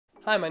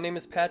Hi, my name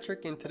is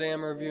Patrick and today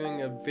I'm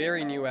reviewing a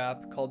very new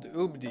app called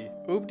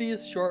UBDI. UBDI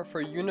is short for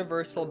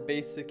Universal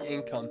Basic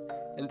Income,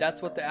 and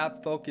that's what the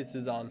app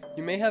focuses on.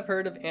 You may have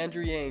heard of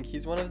Andrew Yang.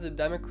 He's one of the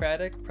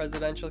Democratic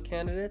presidential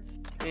candidates,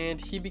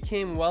 and he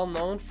became well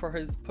known for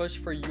his push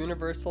for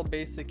universal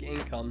basic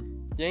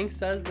income. Yang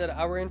says that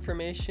our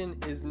information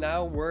is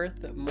now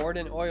worth more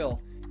than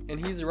oil,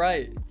 and he's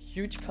right.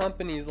 Huge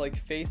companies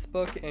like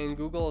Facebook and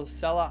Google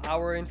sell out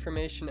our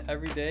information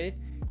every day,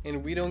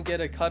 and we don't get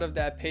a cut of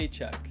that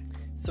paycheck.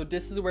 So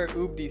this is where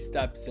UBDI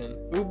steps in.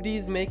 UBDI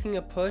is making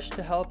a push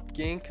to help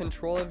gain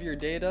control of your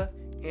data,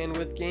 and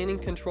with gaining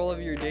control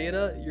of your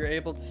data, you're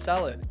able to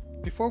sell it.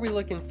 Before we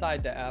look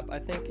inside the app, I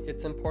think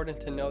it's important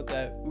to note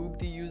that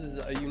UBDI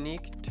uses a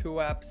unique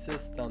two-app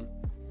system.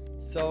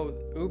 So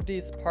UBDI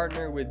is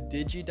partnered with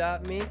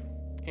Digi.me,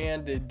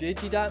 and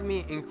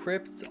Digi.me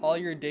encrypts all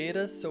your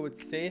data so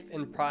it's safe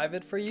and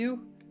private for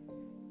you.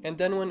 And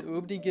then when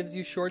UBDI gives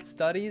you short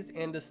studies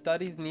and the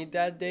studies need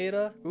that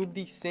data,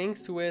 UBDI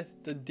syncs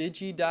with the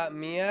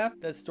Digi.me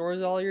app that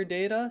stores all your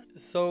data,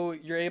 so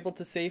you're able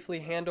to safely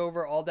hand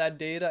over all that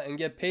data and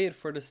get paid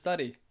for the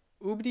study.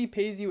 UBDI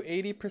pays you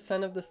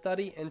 80% of the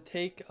study and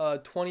take a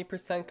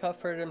 20% cut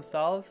for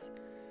themselves,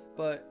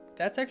 but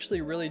that's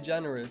actually really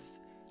generous.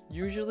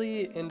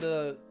 Usually in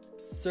the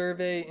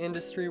survey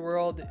industry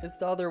world, it's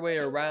the other way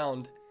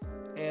around,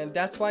 and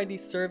that's why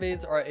these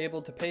surveys are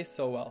able to pay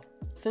so well.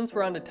 Since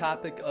we're on the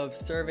topic of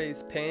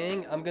surveys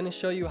paying, I'm going to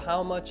show you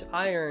how much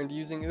I earned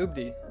using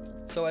UBDI.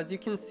 So as you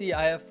can see,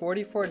 I have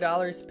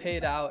 $44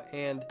 paid out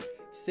and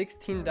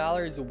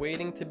 $16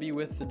 waiting to be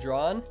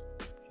withdrawn.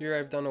 Here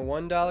I've done a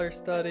 $1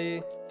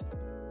 study.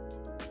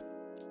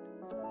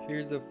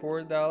 Here's a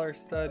 $4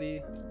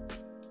 study,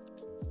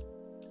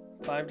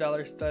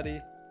 $5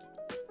 study.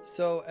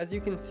 So as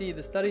you can see,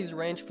 the studies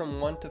range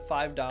from $1 to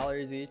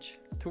 $5 each.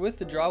 To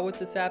withdraw with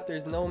this app,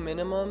 there's no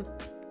minimum.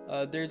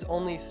 There's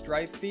only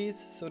Stripe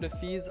fees, so the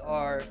fees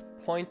are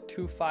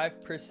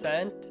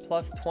 0.25%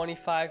 plus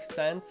 25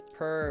 cents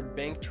per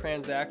bank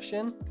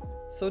transaction.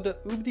 So the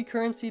UBDI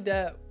currency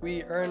that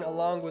we earn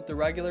along with the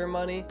regular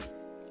money,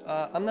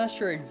 I'm not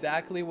sure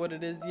exactly what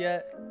it is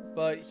yet,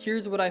 but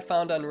here's what I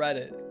found on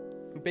Reddit.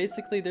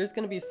 Basically, there's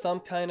going to be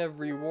some kind of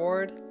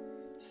reward.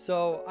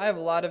 So I have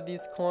a lot of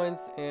these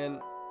coins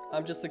and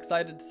I'm just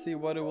excited to see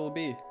what it will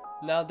be.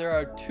 Now there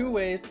are two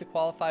ways to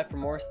qualify for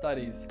more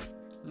studies.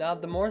 Now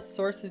the more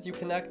sources you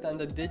connect on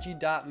the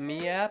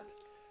Digi.me app,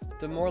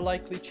 the more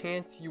likely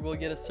chance you will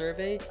get a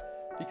survey,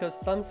 because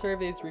some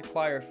surveys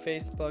require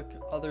Facebook,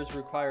 others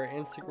require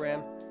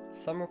Instagram,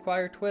 some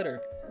require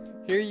Twitter.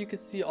 Here you can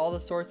see all the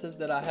sources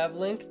that I have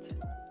linked.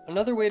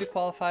 Another way to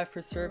qualify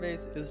for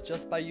surveys is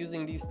just by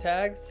using these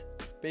tags.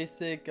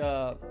 Basic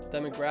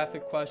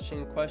demographic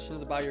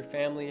questions about your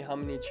family, how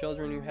many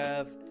children you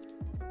have,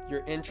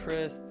 your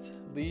interests,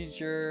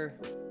 leisure,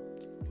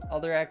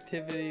 other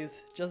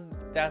activities, just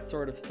that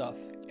sort of stuff.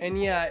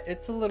 And yeah,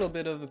 it's a little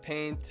bit of a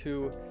pain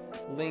to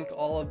link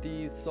all of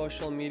these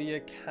social media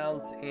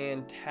accounts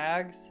and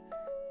tags.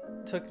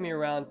 It took me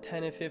around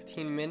 10 to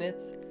 15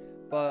 minutes,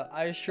 but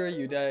I assure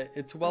you that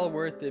it's well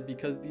worth it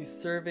because these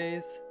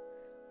surveys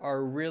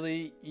are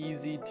really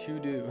easy to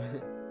do.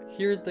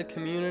 Here's the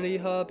community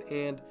hub,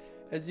 and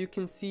as you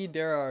can see,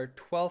 there are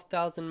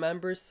 12,000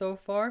 members so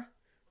far.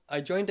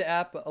 I joined the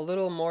app a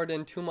little more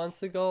than 2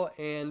 months ago,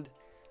 and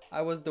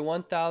I was the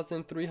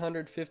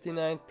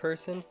 1,359th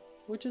person,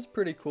 which is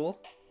pretty cool.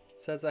 It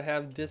says I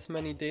have this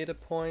many data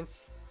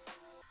points.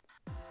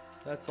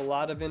 That's a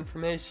lot of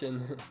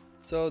information.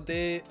 So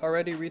they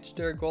already reached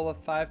their goal of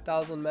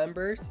 5,000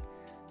 members.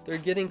 They're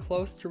getting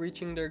close to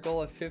reaching their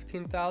goal of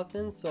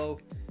 15,000. So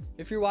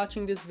if you're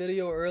watching this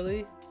video early,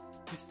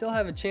 you still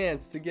have a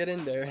chance to get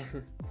in there.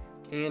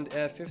 And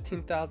at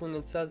 15,000,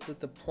 it says that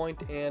the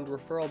point and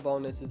referral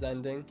bonus is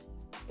ending.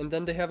 And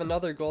then they have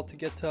another goal to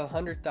get to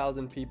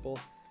 100,000 people,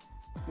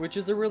 which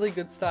is a really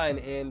good sign,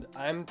 and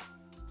I'm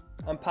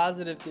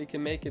positive they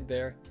can make it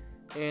there.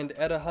 And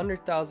at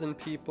 100,000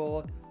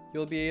 people,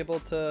 you'll be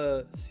able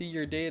to see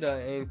your data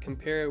and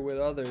compare it with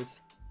others.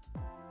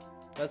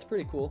 That's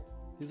pretty cool.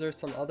 These are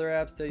some other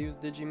apps that use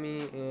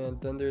DigiMe, and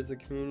then there's a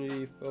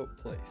community vote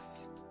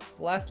place.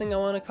 The last thing I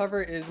want to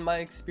cover is my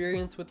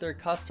experience with their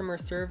customer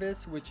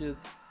service, which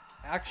is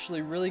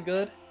actually really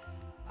good.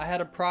 I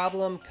had a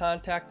problem,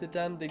 contacted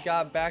them, they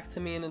got back to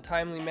me in a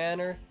timely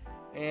manner,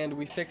 and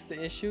we fixed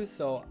the issue,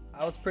 so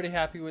I was pretty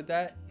happy with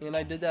that, and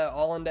I did that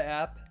all in the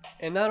app.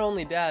 And not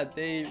only that,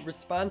 they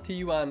respond to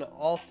you on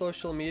all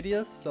social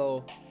media,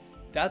 so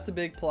that's a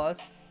big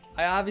plus.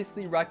 I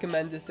obviously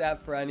recommend this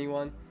app for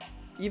anyone.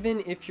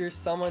 Even if you're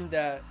someone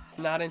that's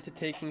not into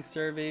taking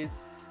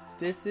surveys,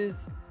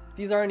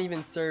 these aren't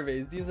even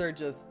surveys, these are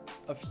just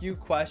a few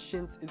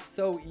questions. It's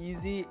so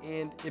easy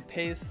and it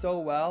pays so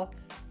well,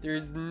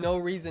 there's no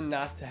reason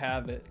not to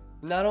have it.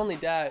 Not only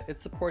that, it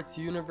supports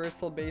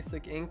universal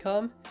basic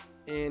income,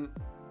 and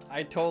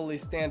I totally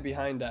stand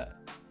behind that.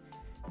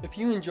 If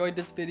you enjoyed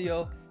this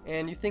video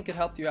and you think it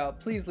helped you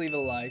out, please leave a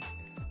like.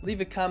 Leave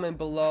a comment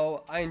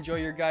below. I enjoy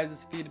your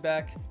guys'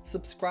 feedback.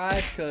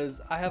 Subscribe because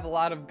I have a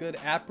lot of good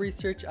app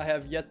research I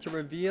have yet to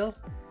reveal,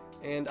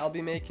 and I'll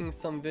be making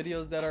some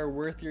videos that are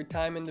worth your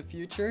time in the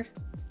future.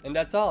 And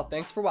that's all.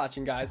 Thanks for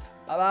watching, guys.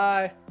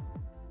 Bye-bye.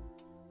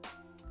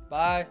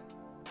 Bye.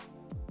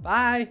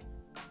 Bye.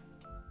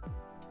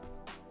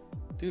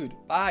 Dude,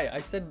 bye.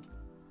 I said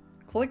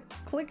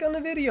click on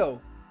the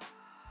video.